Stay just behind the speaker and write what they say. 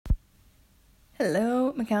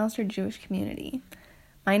Hello, McAllister Jewish community.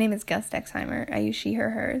 My name is Gus Dexheimer. I use she, her,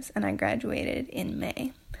 hers, and I graduated in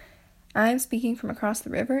May. I'm speaking from across the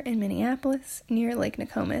river in Minneapolis, near Lake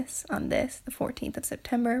Nokomis, on this, the 14th of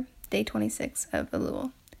September, day 26 of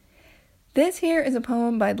Elul. This here is a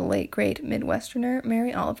poem by the late, great Midwesterner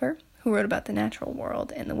Mary Oliver, who wrote about the natural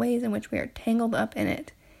world and the ways in which we are tangled up in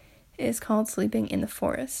it. It is called Sleeping in the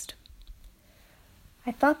Forest.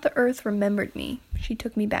 I thought the earth remembered me, she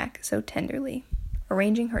took me back so tenderly,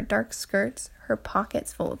 arranging her dark skirts, her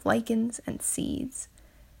pockets full of lichens and seeds.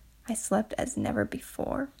 I slept as never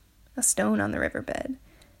before, a stone on the riverbed,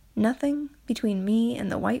 nothing between me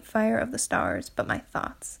and the white fire of the stars but my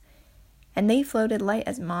thoughts, and they floated light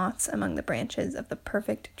as moths among the branches of the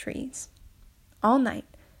perfect trees. All night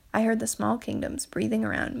I heard the small kingdoms breathing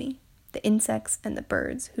around me, the insects and the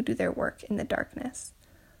birds who do their work in the darkness.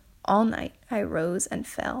 All night I rose and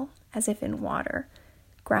fell, as if in water,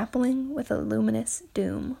 grappling with a luminous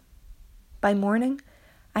doom. By morning,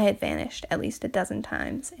 I had vanished at least a dozen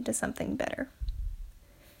times into something better.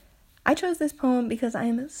 I chose this poem because I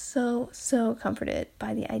am so comforted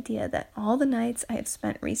by the idea that all the nights I have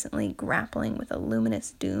spent recently grappling with a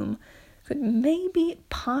luminous doom could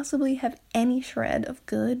possibly have any shred of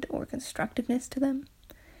good or constructiveness to them.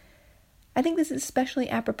 I think this is especially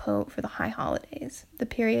apropos for the high holidays, the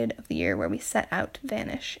period of the year where we set out to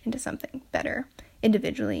vanish into something better,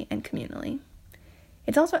 individually and communally.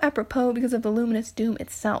 It's also apropos because of the luminous doom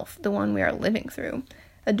itself, the one we are living through,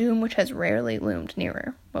 a doom which has rarely loomed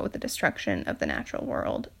nearer, what with the destruction of the natural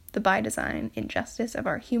world, the by design injustice of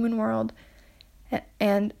our human world,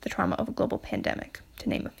 and the trauma of a global pandemic, to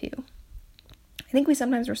name a few. I think we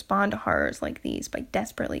sometimes respond to horrors like these by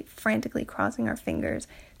desperately, frantically crossing our fingers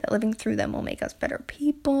that living through them will make us better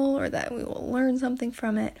people, or that we will learn something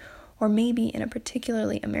from it, or maybe in a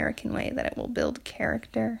particularly American way that it will build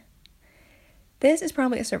character. This is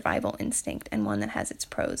probably a survival instinct and one that has its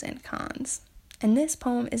pros and cons. And this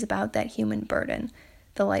poem is about that human burden,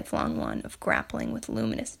 the lifelong one of grappling with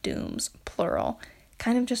luminous dooms, plural,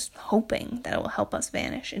 kind of just hoping that it will help us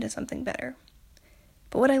vanish into something better.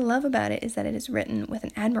 But what I love about it is that it is written with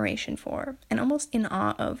an admiration for, and almost in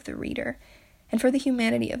awe of, the reader, and for the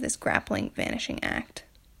humanity of this grappling, vanishing act.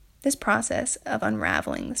 This process of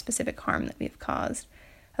unraveling the specific harm that we have caused,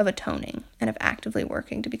 of atoning, and of actively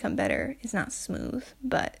working to become better is not smooth,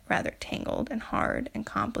 but rather tangled and hard and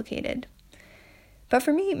complicated. But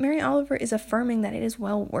for me, Mary Oliver is affirming that it is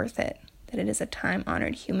well worth it, that it is a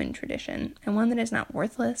time-honored human tradition, and one that is not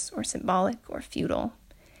worthless or symbolic or futile.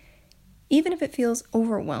 Even if it feels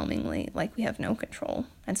overwhelmingly like we have no control,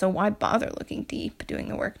 and so why bother looking deep, doing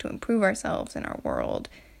the work to improve ourselves and our world?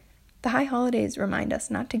 The high holidays remind us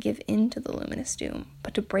not to give in to the luminous doom,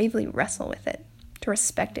 but to bravely wrestle with it, to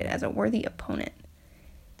respect it as a worthy opponent.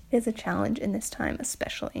 It is a challenge in this time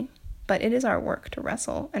especially, but it is our work to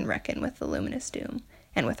wrestle and reckon with the luminous doom,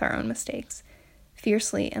 and with our own mistakes,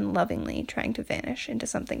 fiercely and lovingly trying to vanish into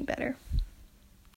something better.